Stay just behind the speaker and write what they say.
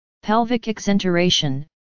Pelvic exenteration,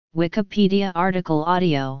 Wikipedia article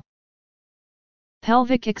audio.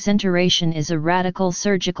 Pelvic exenteration is a radical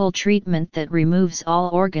surgical treatment that removes all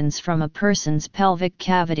organs from a person's pelvic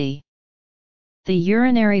cavity. The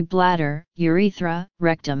urinary bladder, urethra,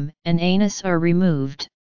 rectum, and anus are removed.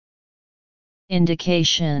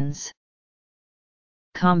 Indications.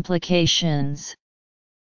 Complications.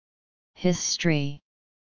 History.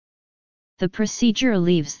 The procedure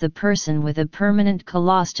leaves the person with a permanent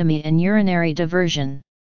colostomy and urinary diversion.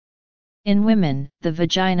 In women, the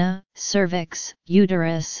vagina, cervix,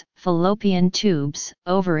 uterus, fallopian tubes,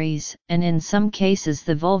 ovaries, and in some cases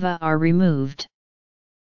the vulva are removed.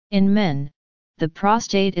 In men, the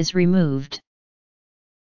prostate is removed.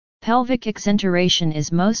 Pelvic exenteration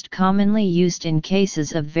is most commonly used in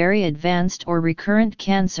cases of very advanced or recurrent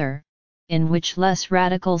cancer, in which less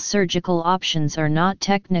radical surgical options are not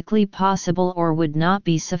technically possible or would not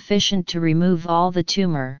be sufficient to remove all the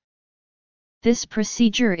tumor. This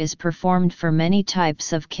procedure is performed for many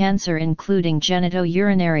types of cancer including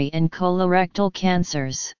genitourinary and colorectal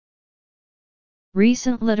cancers.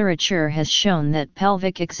 Recent literature has shown that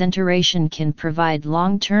pelvic exenteration can provide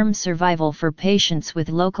long-term survival for patients with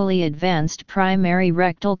locally advanced primary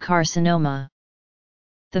rectal carcinoma.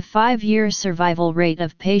 The 5-year survival rate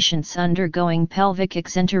of patients undergoing pelvic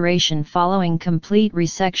exenteration following complete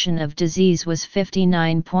resection of disease was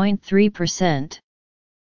 59.3%.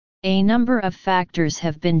 A number of factors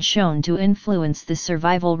have been shown to influence the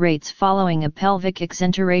survival rates following a pelvic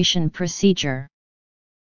exenteration procedure.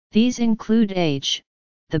 These include age,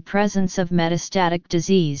 the presence of metastatic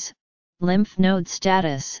disease, lymph node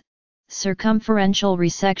status, circumferential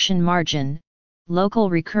resection margin, local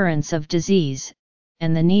recurrence of disease,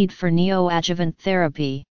 and the need for neoadjuvant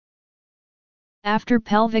therapy. After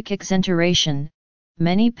pelvic exenteration,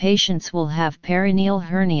 many patients will have perineal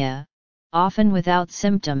hernia, often without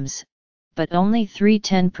symptoms, but only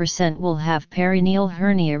 3–10% will have perineal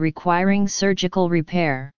hernia requiring surgical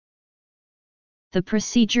repair. The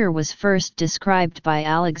procedure was first described by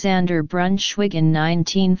Alexander Braunschweig in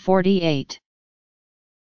 1948.